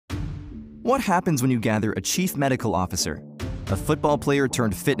What happens when you gather a chief medical officer, a football player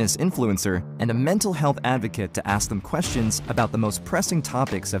turned fitness influencer, and a mental health advocate to ask them questions about the most pressing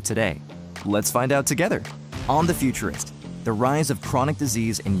topics of today? Let's find out together on The Futurist, the rise of chronic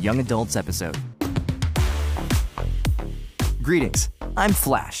disease in young adults episode. Greetings, I'm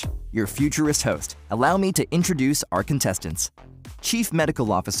Flash, your Futurist host. Allow me to introduce our contestants. Chief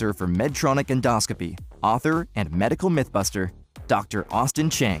Medical Officer for Medtronic Endoscopy, author and medical mythbuster, Dr. Austin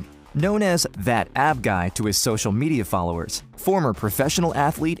Chang. Known as that ab guy to his social media followers, former professional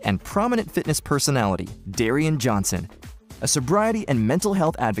athlete and prominent fitness personality, Darian Johnson. A sobriety and mental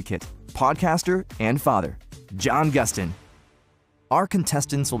health advocate, podcaster, and father, John Gustin. Our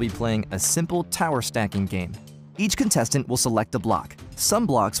contestants will be playing a simple tower stacking game. Each contestant will select a block. Some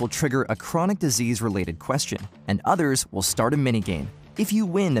blocks will trigger a chronic disease-related question, and others will start a minigame. If you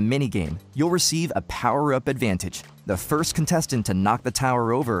win the minigame, you'll receive a power-up advantage. The first contestant to knock the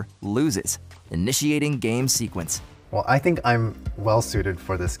tower over loses. Initiating game sequence. Well, I think I'm well-suited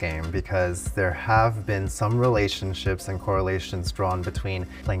for this game because there have been some relationships and correlations drawn between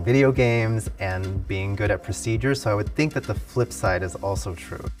playing video games and being good at procedures, so I would think that the flip side is also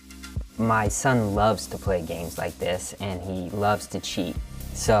true. My son loves to play games like this, and he loves to cheat.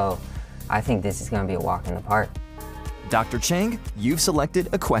 So I think this is going to be a walk in the park. Dr. Chang, you've selected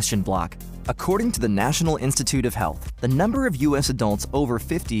a question block. According to the National Institute of Health, the number of U.S. adults over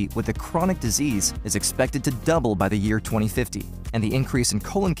 50 with a chronic disease is expected to double by the year 2050, and the increase in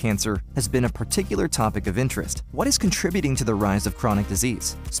colon cancer has been a particular topic of interest. What is contributing to the rise of chronic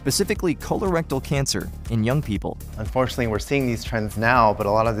disease, specifically colorectal cancer, in young people? Unfortunately, we're seeing these trends now, but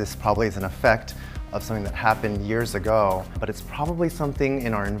a lot of this probably is an effect of something that happened years ago. But it's probably something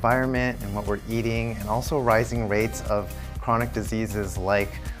in our environment and what we're eating, and also rising rates of chronic diseases like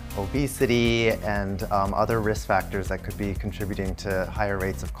obesity and other risk factors that could be contributing to higher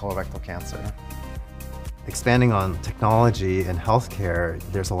rates of colorectal cancer. Expanding on technology and healthcare,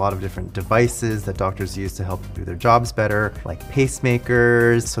 there's a lot of different devices that doctors use to help do their jobs better, like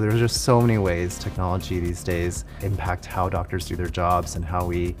pacemakers. So there's just so many ways technology these days impact how doctors do their jobs and how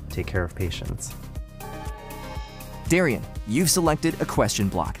we take care of patients. Darian, you've selected a question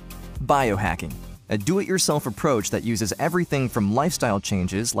block. Biohacking, a do-it-yourself approach that uses everything from lifestyle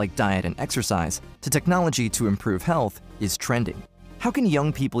changes like diet and exercise to technology to improve health, is trending. How can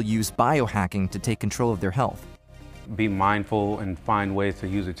young people use biohacking to take control of their health? Be mindful and find ways to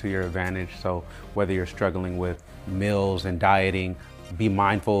use it to your advantage. So whether you're struggling with meals and dieting, be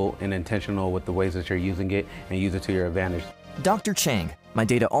mindful and intentional with the ways that you're using it and use it to your advantage. Dr. Chang, my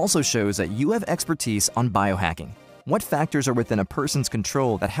data also shows that you have expertise on biohacking. What factors are within a person's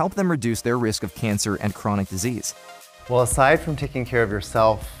control that help them reduce their risk of cancer and chronic disease? Well, aside from taking care of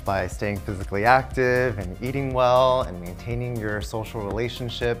yourself by staying physically active and eating well and maintaining your social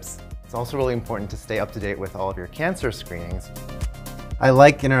relationships, it's also really important to stay up to date with all of your cancer screenings. I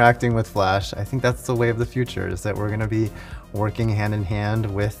like interacting with Flash. I think that's the way of the future, is that we're going to be working hand in hand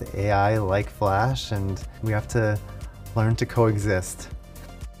with AI like Flash, and we have to learn to coexist.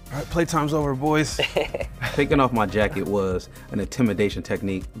 All right, playtime's over, boys. Taking off my jacket was an intimidation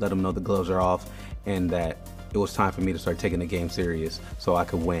technique, let them know the gloves are off, and that it was time for me to start taking the game serious so I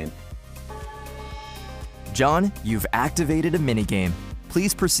could win. John, you've activated a minigame.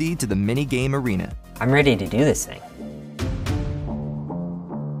 Please proceed to the minigame arena. I'm ready to do this thing.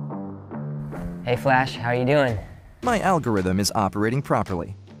 Hey Flash, how you doing? My algorithm is operating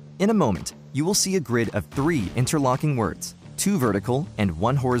properly. In a moment, you will see a grid of 3 interlocking words, 2 vertical and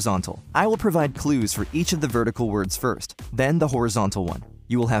 1 horizontal. I will provide clues for each of the vertical words first, then the horizontal one.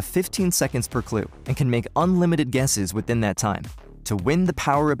 You will have 15 seconds per clue and can make unlimited guesses within that time. To win the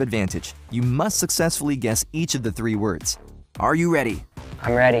power-up advantage, you must successfully guess each of the 3 words. Are you ready?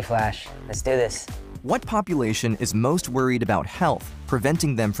 I'm ready, Flash. Let's do this. What population is most worried about health,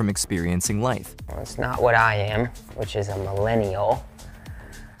 preventing them from experiencing life? Well, it's not what I am, which is a millennial.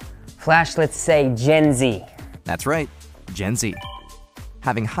 Flash, let's say Gen Z. That's right, Gen Z.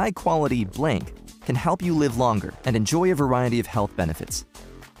 Having high-quality blank can help you live longer and enjoy a variety of health benefits.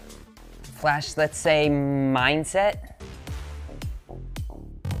 Flash, let's say mindset.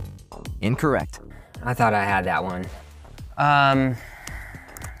 Incorrect. I thought I had that one.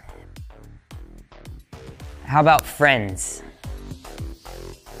 How about friends?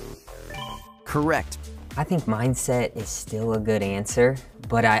 Correct. I think mindset is still a good answer,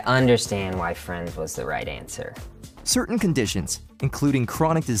 but I understand why friends was the right answer. Certain conditions, including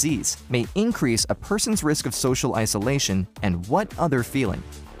chronic disease, may increase a person's risk of social isolation and what other feeling?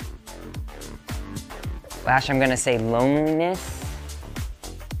 Flash, I'm gonna say loneliness.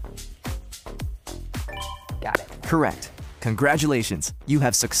 Got it. Correct. Congratulations! You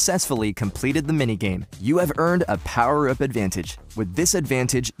have successfully completed the minigame. You have earned a power-up advantage. With this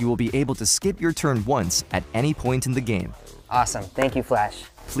advantage, you will be able to skip your turn once at any point in the game. Awesome, thank you, Flash.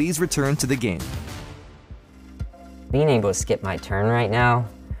 Please return to the game. Being able to skip my turn right now,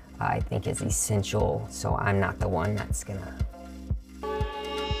 I think is essential, so I'm not the one that's gonna...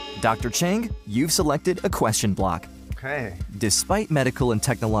 Dr. Chang, you've selected a question block. Okay. Despite medical and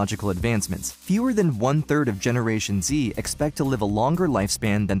technological advancements, fewer than 1/3 of Generation Z expect to live a longer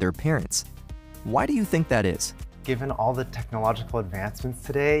lifespan than their parents. Why do you think that is? Given all the technological advancements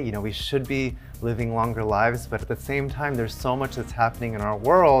today, we should be living longer lives, but at the same time, there's so much that's happening in our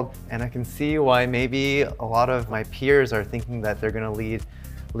world, and I can see why maybe a lot of my peers are thinking that they're gonna live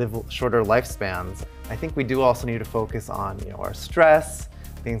shorter lifespans. I think we do also need to focus on, our stress,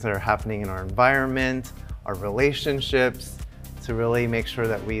 things that are happening in our environment, our relationships, to really make sure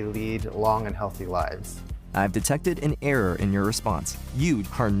that we lead long and healthy lives. I've detected an error in your response. You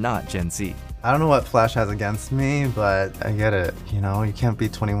are not Gen Z. I don't know what Flash has against me, but I get it. You can't be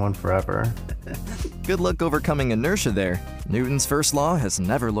 21 forever. Good luck overcoming inertia there. Newton's first law has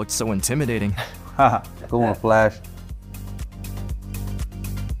never looked so intimidating. Haha, go on, Flash.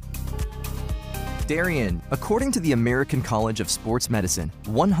 Darian, according to the American College of Sports Medicine,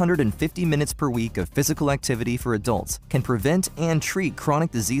 150 minutes per week of physical activity for adults can prevent and treat chronic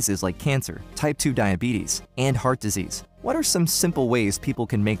diseases like cancer, type 2 diabetes, and heart disease. What are some simple ways people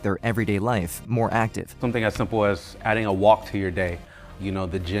can make their everyday life more active? Something as simple as adding a walk to your day.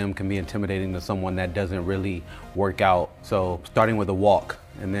 The gym can be intimidating to someone that doesn't really work out. So starting with a walk,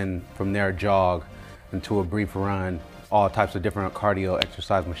 and then from there a jog, into a brief run, all types of different cardio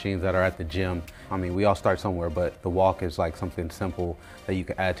exercise machines that are at the gym. We all start somewhere, but the walk is like something simple that you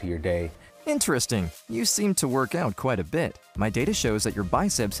can add to your day. Interesting. You seem to work out quite a bit. My data shows that your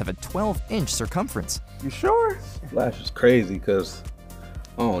biceps have a 12-inch circumference. You sure? Flash is crazy because,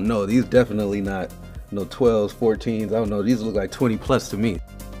 oh no, these definitely not no 12s, 14s. I don't know, these look like 20 plus to me.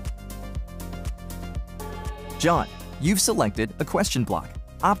 John, you've selected a question block.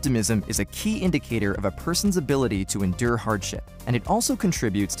 Optimism is a key indicator of a person's ability to endure hardship, and it also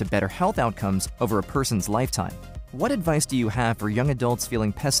contributes to better health outcomes over a person's lifetime. What advice do you have for young adults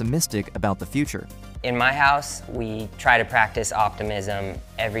feeling pessimistic about the future? In my house, we try to practice optimism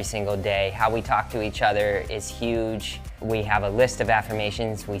every single day. How we talk to each other is huge. We have a list of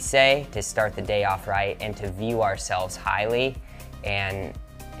affirmations we say to start the day off right and to view ourselves highly, and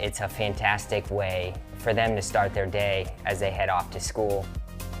it's a fantastic way for them to start their day as they head off to school.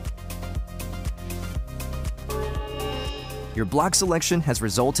 Your block selection has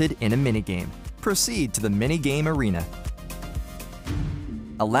resulted in a minigame. Proceed to the minigame arena.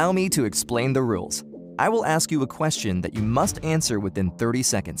 Allow me to explain the rules. I will ask you a question that you must answer within 30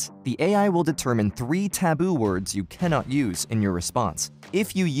 seconds. The AI will determine 3 taboo words you cannot use in your response.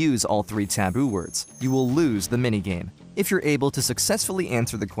 If you use all 3 taboo words, you will lose the minigame. If you're able to successfully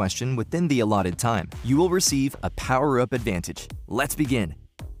answer the question within the allotted time, you will receive a power-up advantage. Let's begin.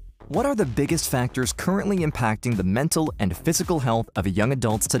 What are the biggest factors currently impacting the mental and physical health of young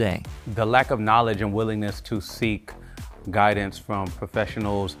adults today? The lack of knowledge and willingness to seek guidance from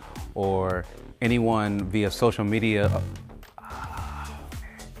professionals or anyone via social media,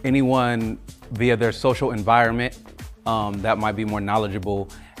 anyone via their social environment that might be more knowledgeable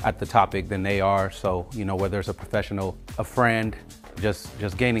at the topic than they are. So, whether it's a professional, a friend,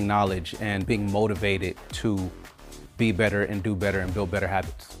 just gaining knowledge and being motivated to be better and do better and build better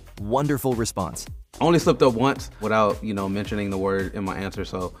habits. Wonderful response. Only slipped up once without, mentioning the word in my answer,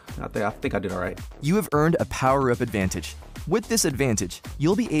 so I think I did all right. You have earned a power-up advantage. With this advantage,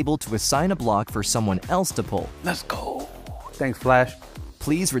 you'll be able to assign a block for someone else to pull. Let's go. Thanks, Flash.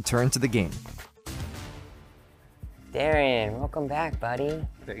 Please return to the game. Darian, welcome back, buddy.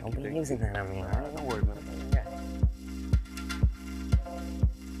 Don't be using that on me, all right? Don't worry about it.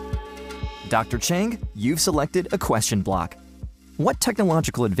 Dr. Chang, you've selected a question block. What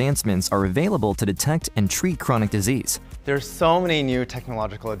technological advancements are available to detect and treat chronic disease? There's so many new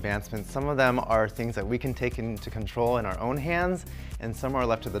technological advancements. Some of them are things that we can take into control in our own hands, and some are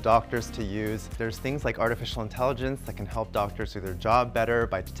left to the doctors to use. There's things like artificial intelligence that can help doctors do their job better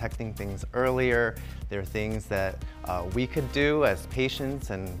by detecting things earlier. There are things that we could do as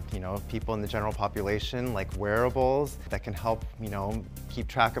patients and people in the general population, like wearables, that can help keep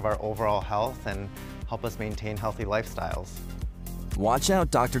track of our overall health and help us maintain healthy lifestyles. Watch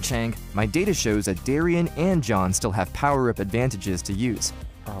out, Dr. Chang. My data shows that Darian and John still have power-up advantages to use.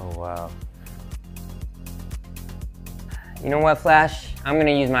 Oh, wow. You know what, Flash? I'm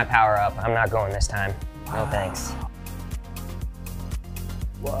gonna use my power-up. I'm not going this time. No thanks.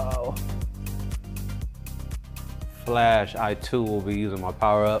 Wow. Flash, I too will be using my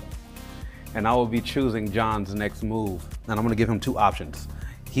power-up, and I will be choosing John's next move. And I'm gonna give him two options.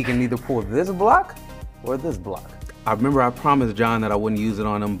 He can either pull this block or this block. I remember I promised John that I wouldn't use it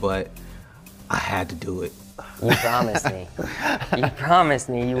on him, but I had to do it. You promised me. You promised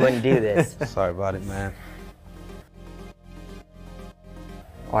me you wouldn't do this. Sorry about it, man.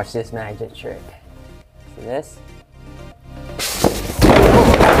 Watch this magic trick. See this?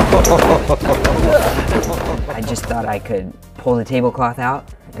 I just thought I could pull the tablecloth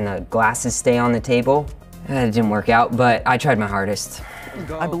out and the glasses stay on the table. It didn't work out, but I tried my hardest.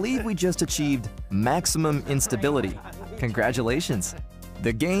 I believe we just achieved maximum instability. Congratulations.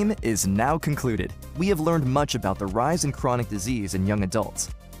 The game is now concluded. We have learned much about the rise in chronic disease in young adults.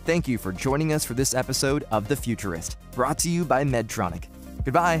 Thank you for joining us for this episode of The Futurist, brought to you by Medtronic.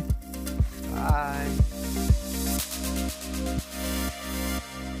 Goodbye. Bye.